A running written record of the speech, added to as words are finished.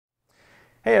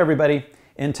Hey everybody!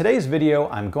 In today's video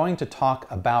I'm going to talk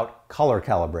about color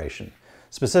calibration.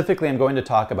 Specifically I'm going to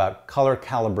talk about color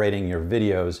calibrating your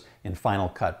videos in Final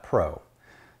Cut Pro.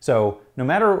 So no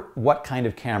matter what kind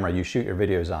of camera you shoot your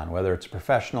videos on, whether it's a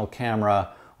professional camera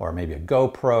or maybe a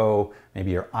GoPro, maybe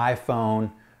your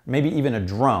iPhone, maybe even a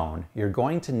drone, you're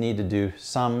going to need to do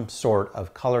some sort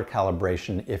of color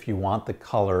calibration if you want the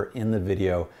color in the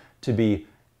video to be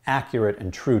accurate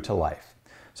and true to life.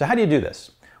 So how do you do this?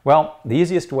 Well, the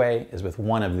easiest way is with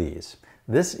one of these.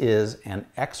 This is an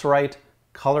X-Rite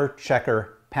ColorChecker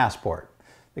Passport.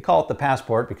 They call it the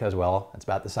Passport because, well, it's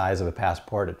about the size of a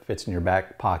passport. It fits in your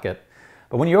back pocket.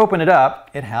 But when you open it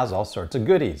up, it has all sorts of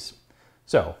goodies.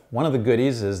 So one of the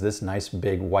goodies is this nice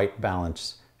big white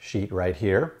balance sheet right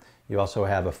here. You also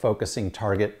have a focusing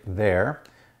target there.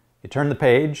 You turn the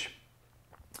page,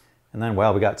 and then,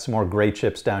 well, we got some more gray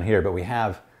chips down here, but we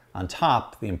have on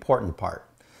top the important part.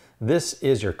 This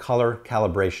is your color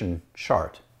calibration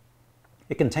chart.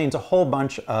 It contains a whole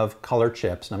bunch of color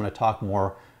chips, and I'm going to talk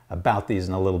more about these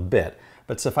in a little bit.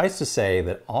 But suffice to say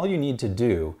that all you need to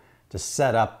do to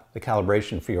set up the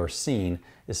calibration for your scene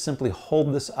is simply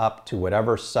hold this up to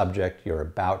whatever subject you're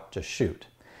about to shoot.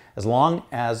 As long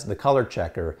as the color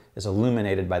checker is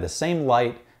illuminated by the same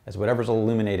light as whatever's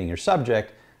illuminating your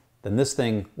subject, then this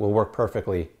thing will work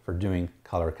perfectly for doing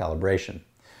color calibration.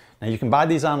 Now you can buy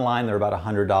these online, they're about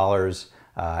 $100,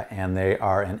 and they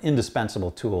are an indispensable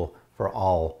tool for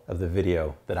all of the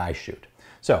video that I shoot.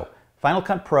 So, Final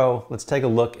Cut Pro, let's take a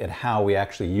look at how we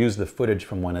actually use the footage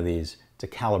from one of these to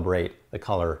calibrate the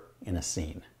color in a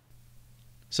scene.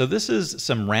 So this is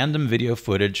some random video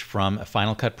footage from a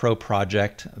Final Cut Pro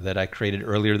project that I created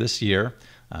earlier this year.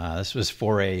 This was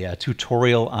for a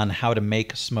tutorial on how to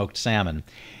make smoked salmon.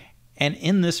 And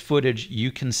in this footage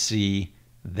you can see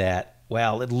that,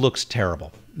 well, it looks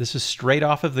terrible. This is straight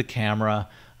off of the camera.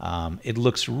 It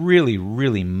looks really,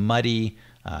 really muddy.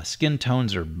 Skin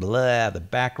tones are blah, the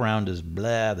background is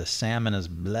blah, the salmon is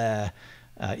blah.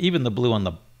 Even the blue on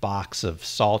the box of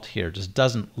salt here just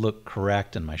doesn't look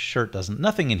correct, and my shirt doesn't,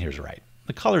 nothing in here is right.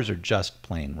 The colors are just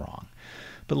plain wrong.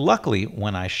 But luckily,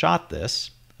 when I shot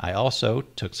this, I also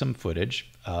took some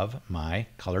footage of my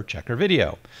color checker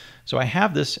video. So I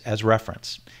have this as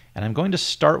reference. And I'm going to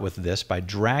start with this by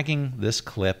dragging this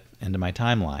clip into my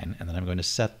timeline, and then I'm going to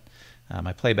set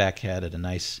my playback head at a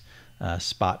nice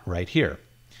spot right here.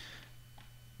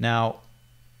 Now,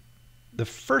 the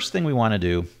first thing we want to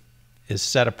do is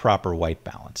set a proper white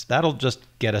balance. That'll just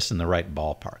get us in the right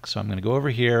ballpark. So I'm going to go over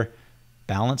here,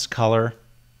 balance color,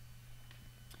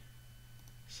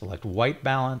 select white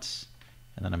balance,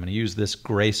 and then I'm going to use this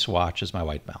gray swatch as my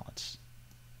white balance.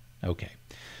 Okay.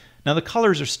 Now the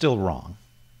colors are still wrong,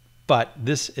 but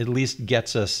this at least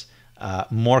gets us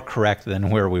more correct than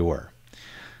where we were.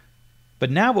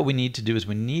 But now what we need to do is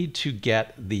we need to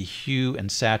get the hue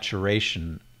and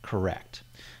saturation correct.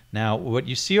 Now what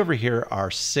you see over here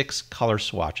are 6 color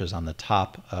swatches on the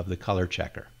top of the color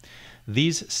checker.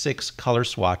 These 6 color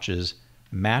swatches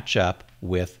match up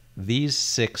with these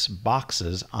 6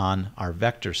 boxes on our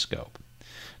vectorscope.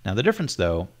 Now the difference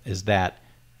though is that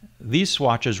these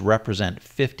swatches represent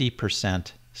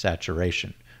 50%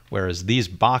 saturation, whereas these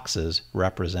boxes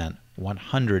represent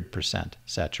 100%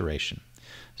 saturation.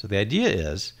 So the idea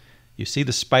is, you see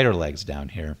the spider legs down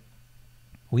here.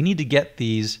 We need to get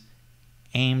these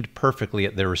aimed perfectly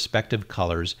at their respective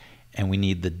colors, and we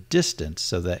need the distance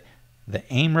so that the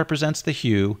aim represents the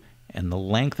hue and the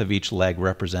length of each leg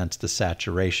represents the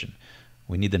saturation.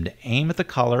 We need them to aim at the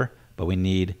color, but we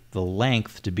need the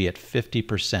length to be at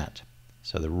 50%.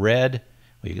 So the red,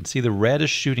 well, you can see the red is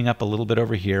shooting up a little bit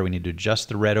over here. We need to adjust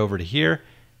the red over to here,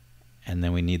 and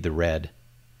then we need the red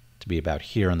to be about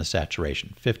here on the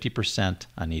saturation, 50%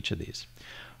 on each of these.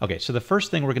 Okay, so the first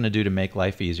thing we're going to do to make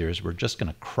life easier is we're just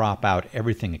going to crop out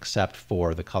everything except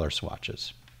for the color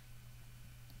swatches.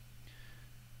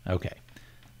 Okay,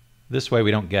 this way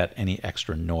we don't get any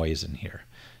extra noise in here.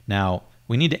 Now,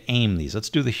 we need to aim these. Let's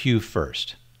do the hue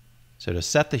first. So to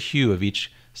set the hue of each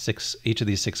of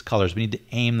these 6 colors, we need to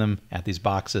aim them at these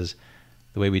boxes.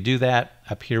 The way we do that,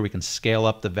 up here we can scale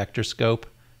up the vectorscope.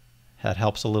 That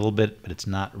helps a little bit, but it's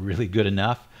not really good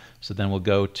enough. So then we'll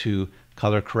go to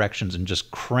color corrections and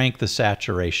just crank the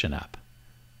saturation up.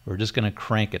 We're just going to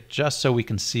crank it just so we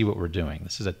can see what we're doing.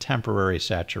 This is a temporary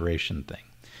saturation thing.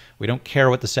 We don't care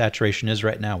what the saturation is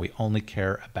right now. We only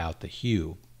care about the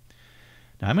hue.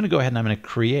 Now I'm going to go ahead and I'm going to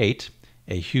create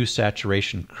a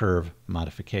hue-saturation curve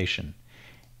modification.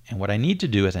 And what I need to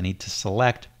do is I need to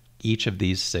select each of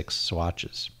these 6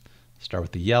 swatches. Start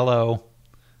with the yellow,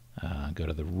 go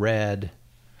to the red,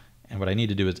 And what I need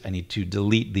to do is I need to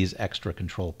delete these extra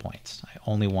control points. I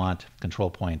only want control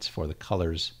points for the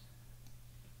colors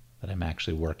that I'm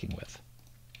actually working with.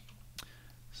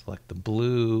 Select the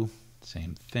blue,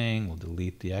 same thing, we'll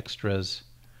delete the extras,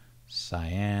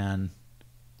 cyan,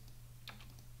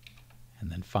 and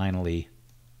then finally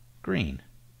green.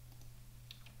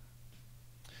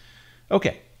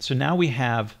 Okay, so now we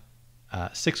have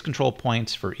 6 control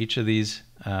points for each of these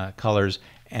colors,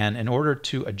 and in order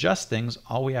to adjust things,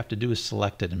 all we have to do is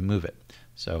select it and move it.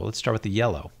 So let's start with the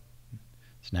yellow.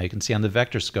 So now you can see on the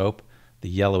vector scope, the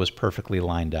yellow is perfectly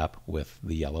lined up with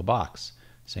the yellow box.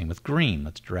 Same with green.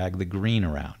 Let's drag the green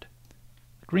around.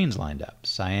 The green's lined up.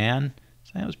 Cyan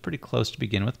was pretty close to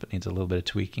begin with, but needs a little bit of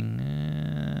tweaking.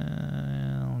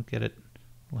 I'll get it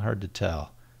a little hard to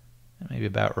tell. Maybe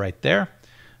about right there.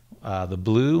 The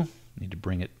blue, need to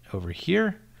bring it over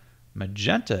here.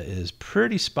 Magenta is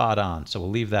pretty spot on, so we'll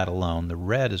leave that alone. The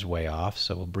red is way off,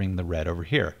 so we'll bring the red over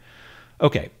here.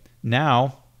 Okay,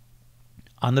 now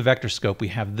on the vector scope we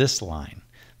have this line.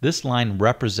 This line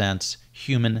represents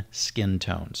human skin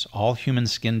tones. All human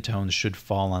skin tones should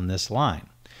fall on this line.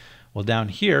 Well, down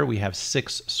here we have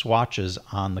 6 swatches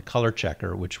on the color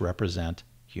checker which represent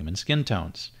human skin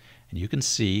tones. And you can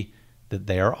see that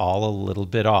they are all a little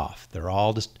bit off. They're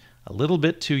all just a little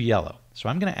bit too yellow. So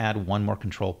I'm going to add one more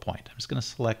control point. I'm just going to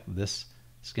select this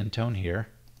skin tone here,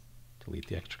 delete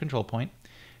the extra control point,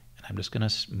 and I'm just going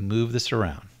to move this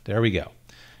around. There we go.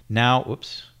 Now,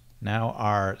 whoops, now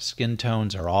our skin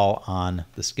tones are all on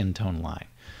the skin tone line.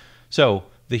 So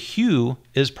the hue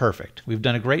is perfect. We've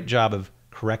done a great job of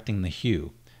correcting the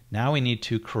hue. Now we need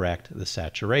to correct the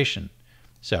saturation.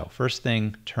 So first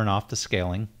thing, turn off the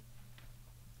scaling.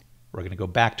 We're going to go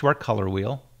back to our color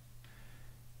wheel.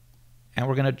 And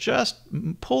we're going to just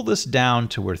pull this down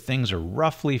to where things are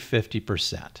roughly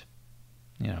 50%.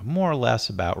 More or less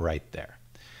about right there.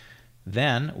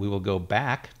 Then we will go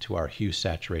back to our hue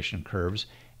saturation curves,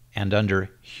 and under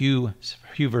hue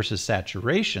versus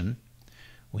saturation,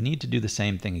 we need to do the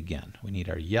same thing again. We need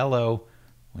our yellow,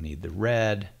 we need the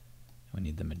red, we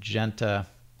need the magenta,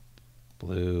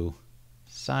 blue,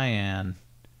 cyan,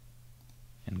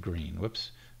 and green.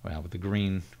 Whoops. Well, with the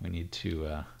green, we need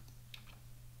to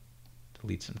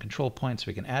delete some control points so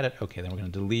we can add it. Okay, then we're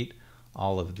going to delete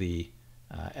all of the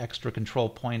extra control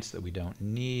points that we don't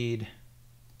need.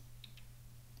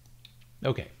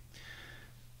 Okay,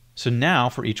 so now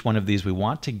for each one of these we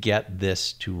want to get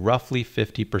this to roughly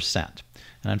 50%.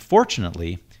 And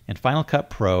unfortunately, in Final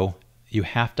Cut Pro, you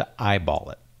have to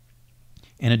eyeball it.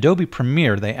 In Adobe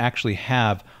Premiere, they actually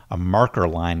have a marker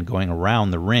line going around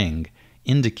the ring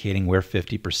indicating where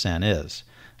 50% is.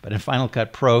 But in Final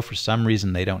Cut Pro, for some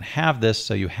reason, they don't have this,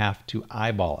 so you have to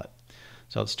eyeball it.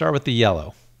 So let's start with the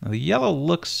yellow. Now, the yellow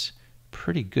looks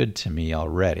pretty good to me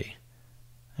already.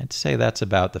 I'd say that's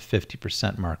about the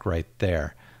 50% mark right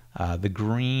there. The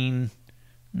green,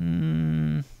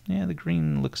 yeah, the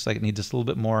green looks like it needs just a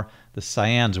little bit more. The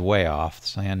cyan's way off. The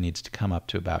cyan needs to come up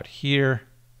to about here.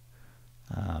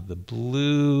 The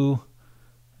blue,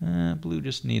 blue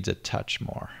just needs a touch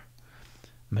more.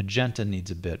 Magenta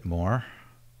needs a bit more.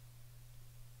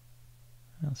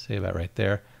 I'll say about right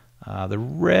there. The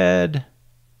red's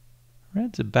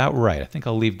about right. I think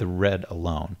I'll leave the red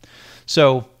alone.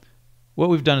 So what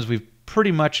we've done is we've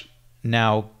pretty much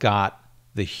now got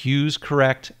the hues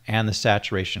correct and the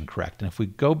saturation correct. And if we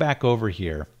go back over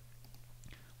here,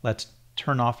 let's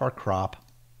turn off our crop.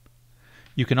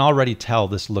 You can already tell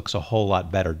this looks a whole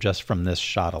lot better just from this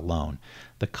shot alone.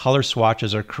 The color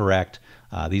swatches are correct.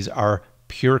 These are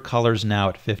pure colors now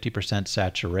at 50%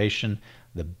 saturation.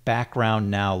 The background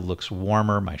now looks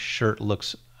warmer. My shirt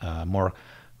looks more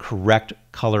correct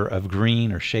color of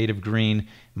green or shade of green.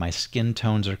 My skin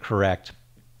tones are correct.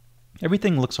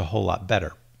 Everything looks a whole lot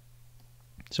better.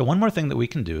 So one more thing that we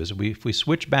can do is if we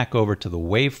switch back over to the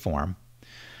waveform,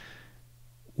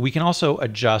 we can also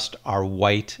adjust our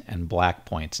white and black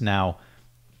points. Now,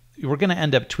 we're going to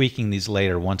end up tweaking these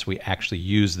later once we actually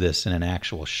use this in an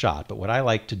actual shot. But what I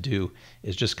like to do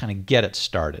is just kind of get it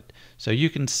started. So you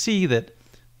can see that,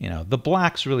 you know, the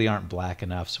blacks really aren't black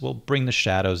enough, so we'll bring the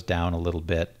shadows down a little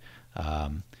bit.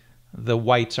 The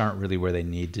whites aren't really where they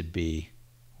need to be.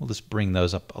 We'll just bring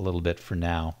those up a little bit for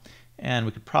now. And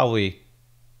we could probably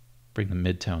bring the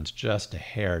midtones just a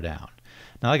hair down.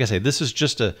 Now, like I say, this is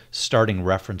just a starting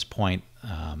reference point.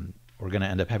 We're going to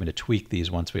end up having to tweak these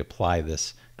once we apply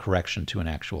this correction to an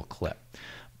actual clip.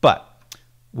 But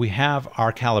we have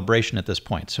our calibration at this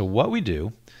point. So what we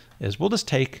do is we'll just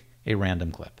take a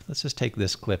random clip. Let's just take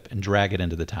this clip and drag it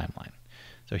into the timeline.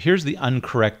 So here's the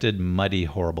uncorrected, muddy,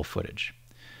 horrible footage.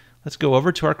 Let's go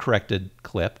over to our corrected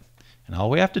clip, And all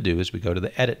we have to do is we go to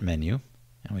the Edit menu,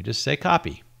 and we just say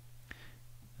Copy.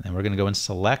 And then we're going to go and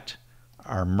select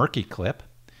our murky clip,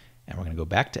 and we're going to go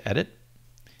back to Edit,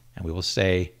 and we will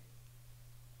say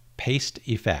Paste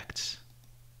Effects.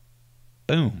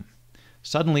 Boom.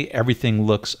 Suddenly everything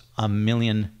looks a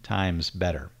million times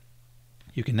better.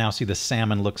 You can now see the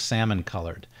salmon looks salmon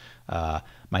colored.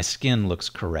 My skin looks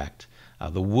correct.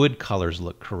 The wood colors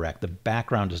look correct. The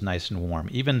background is nice and warm.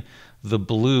 Even the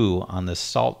blue on the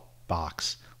salt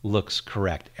box looks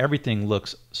correct. Everything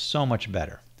looks so much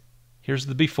better. Here's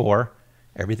the before.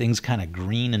 Everything's kind of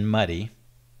green and muddy.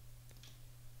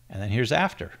 And then here's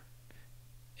after.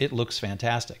 It looks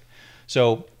fantastic.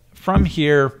 So from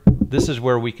here, this is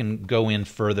where we can go in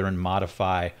further and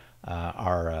modify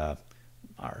our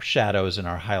shadows and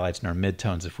our highlights and our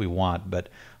midtones if we want. But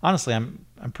honestly, I'm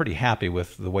pretty happy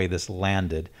with the way this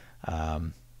landed.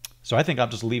 So I think I'll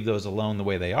just leave those alone the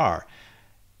way they are.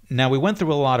 Now, we went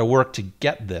through a lot of work to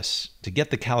get this, to get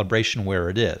the calibration where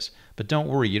it is. But don't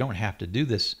worry, you don't have to do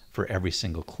this for every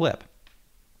single clip,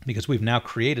 because we've now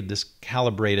created this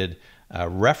calibrated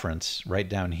reference right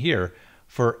down here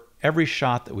for every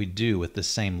shot that we do with the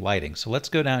same lighting. So let's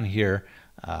go down here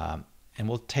and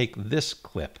we'll take this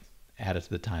clip, add it to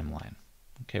the timeline.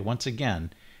 Okay, once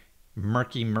again,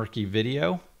 murky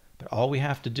video, but all we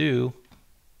have to do,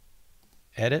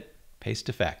 edit, paste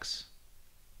effects.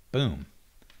 Boom.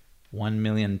 1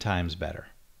 million times better.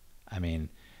 I mean,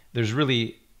 there's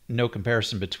really no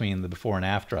comparison between the before and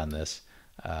after on this.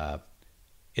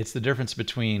 It's the difference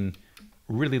between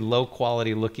really low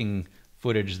quality looking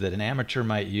footage that an amateur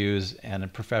might use and a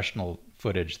professional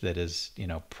footage that is, you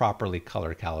know, properly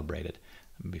color calibrated.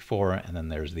 Before, and then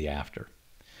there's the after.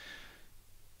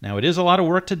 Now, it is a lot of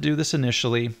work to do this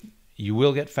initially. You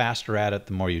will get faster at it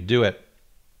the more you do it.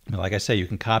 Like I say, you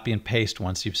can copy and paste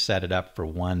once you've set it up for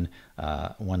one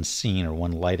scene or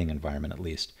one lighting environment at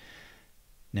least.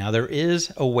 Now, there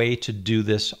is a way to do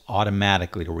this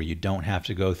automatically where you don't have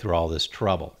to go through all this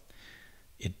trouble.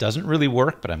 It doesn't really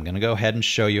work, but I'm going to go ahead and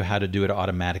show you how to do it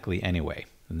automatically anyway.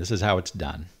 And this is how it's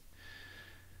done.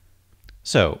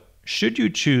 So, should you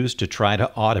choose to try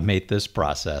to automate this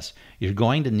process, you're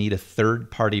going to need a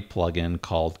third-party plugin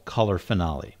called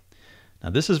ColorFinale. Now,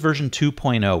 this is version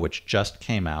 2.0, which just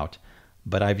came out,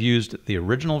 but I've used the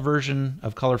original version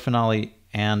of ColorFinale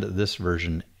and this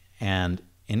version, and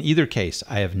in either case,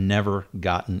 I have never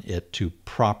gotten it to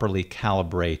properly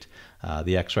calibrate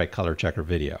the X-Rite ColorChecker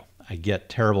video. I get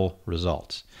terrible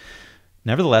results.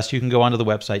 Nevertheless, you can go onto the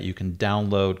website, you can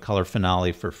download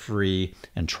ColorFinale for free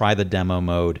and try the demo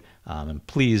mode. And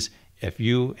please, if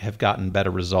you have gotten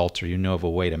better results or you know of a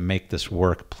way to make this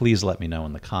work, please let me know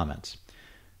in the comments.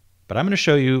 But I'm going to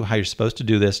show you how you're supposed to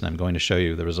do this, and I'm going to show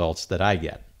you the results that I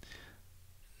get.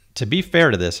 To be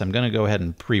fair to this, I'm going to go ahead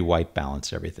and pre-white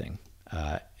balance everything.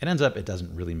 It ends up, it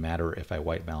doesn't really matter if I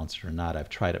white balance it or not. I've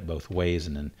tried it both ways,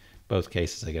 and in both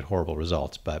cases I get horrible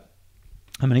results, but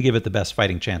I'm going to give it the best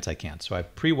fighting chance I can. So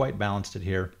I've pre-white balanced it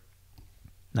here.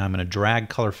 Now I'm going to drag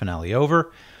ColorFinale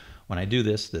over. When I do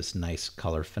this, this nice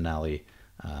ColorFinale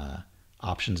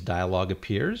options dialog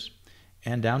appears,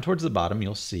 and down towards the bottom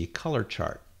you'll see Color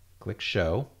Chart. Click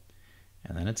Show,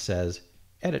 and then it says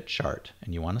Edit Chart,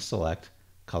 and you want to select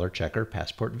ColorChecker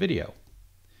Passport Video.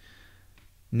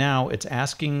 Now it's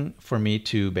asking for me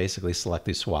to basically select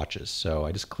these swatches. So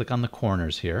I just click on the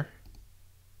corners here,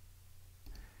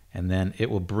 and then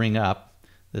it will bring up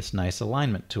this nice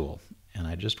alignment tool. And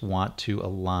I just want to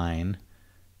align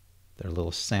their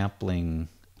little sampling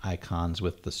icons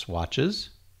with the swatches.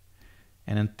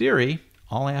 And in theory,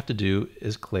 all I have to do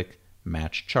is click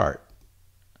Match Chart.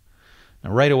 Now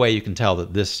right away you can tell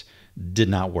that this did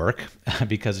not work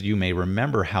because you may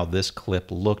remember how this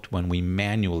clip looked when we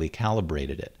manually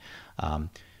calibrated it.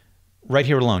 Right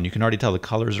here alone, you can already tell the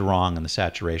colors are wrong and the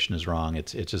saturation is wrong. It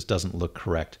just doesn't look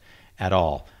correct at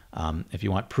all. If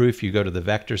you want proof, you go to the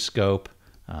vectorscope,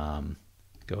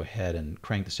 go ahead and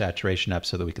crank the saturation up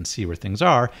so that we can see where things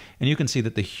are, and you can see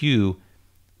that the hue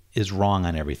is wrong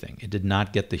on everything. It did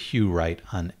not get the hue right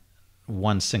on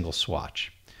one single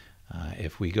swatch.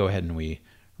 If we go ahead and we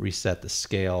reset the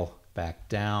scale back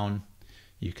down,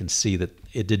 you can see that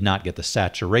it did not get the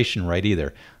saturation right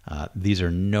either. These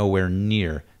are nowhere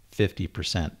near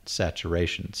 50%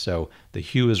 saturation. So the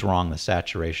hue is wrong, the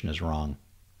saturation is wrong.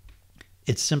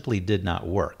 It simply did not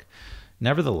work.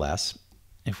 Nevertheless,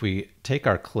 if we take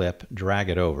our clip, drag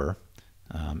it over,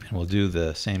 and we'll do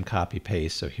the same copy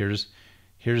paste. So here's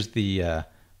the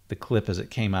clip as it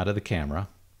came out of the camera.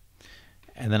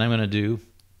 And then I'm going to do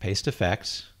paste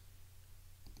effects.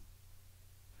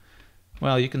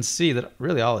 Well, you can see that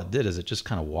really all it did is it just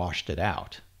kind of washed it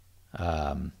out.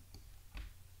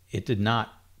 it did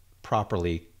not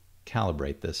properly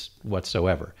calibrate this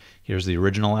whatsoever. Here's the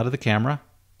original out of the camera.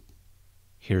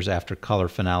 Here's after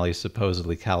ColorFinale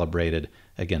supposedly calibrated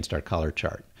against our color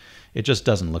chart. It just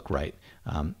doesn't look right.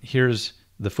 Here's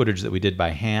the footage that we did by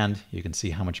hand. You can see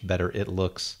how much better it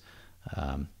looks.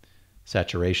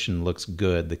 Saturation looks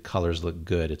good. The colors look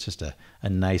good. It's just a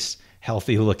nice,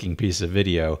 healthy looking piece of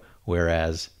video,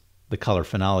 whereas the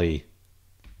ColorFinale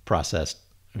processed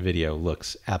video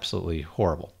looks absolutely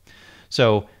horrible.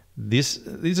 So these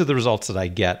are the results that I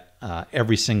get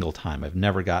every single time. I've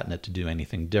never gotten it to do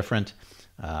anything different.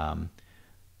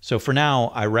 So for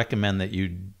now, I recommend that you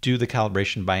do the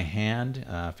calibration by hand.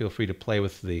 Feel free to play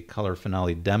with the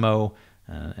ColorFinale demo.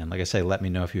 And like I say, let me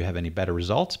know if you have any better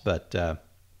results. But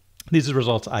these are the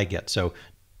results I get. So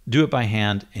do it by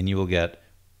hand and you will get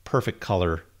perfect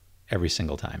color every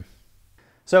single time.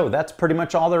 So that's pretty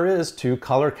much all there is to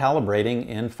color calibrating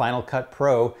in Final Cut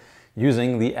Pro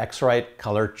using the X-Rite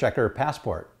ColorChecker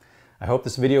Passport. I hope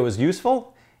this video was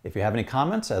useful. If you have any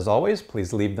comments, as always,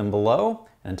 please leave them below.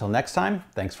 And until next time,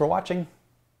 thanks for watching.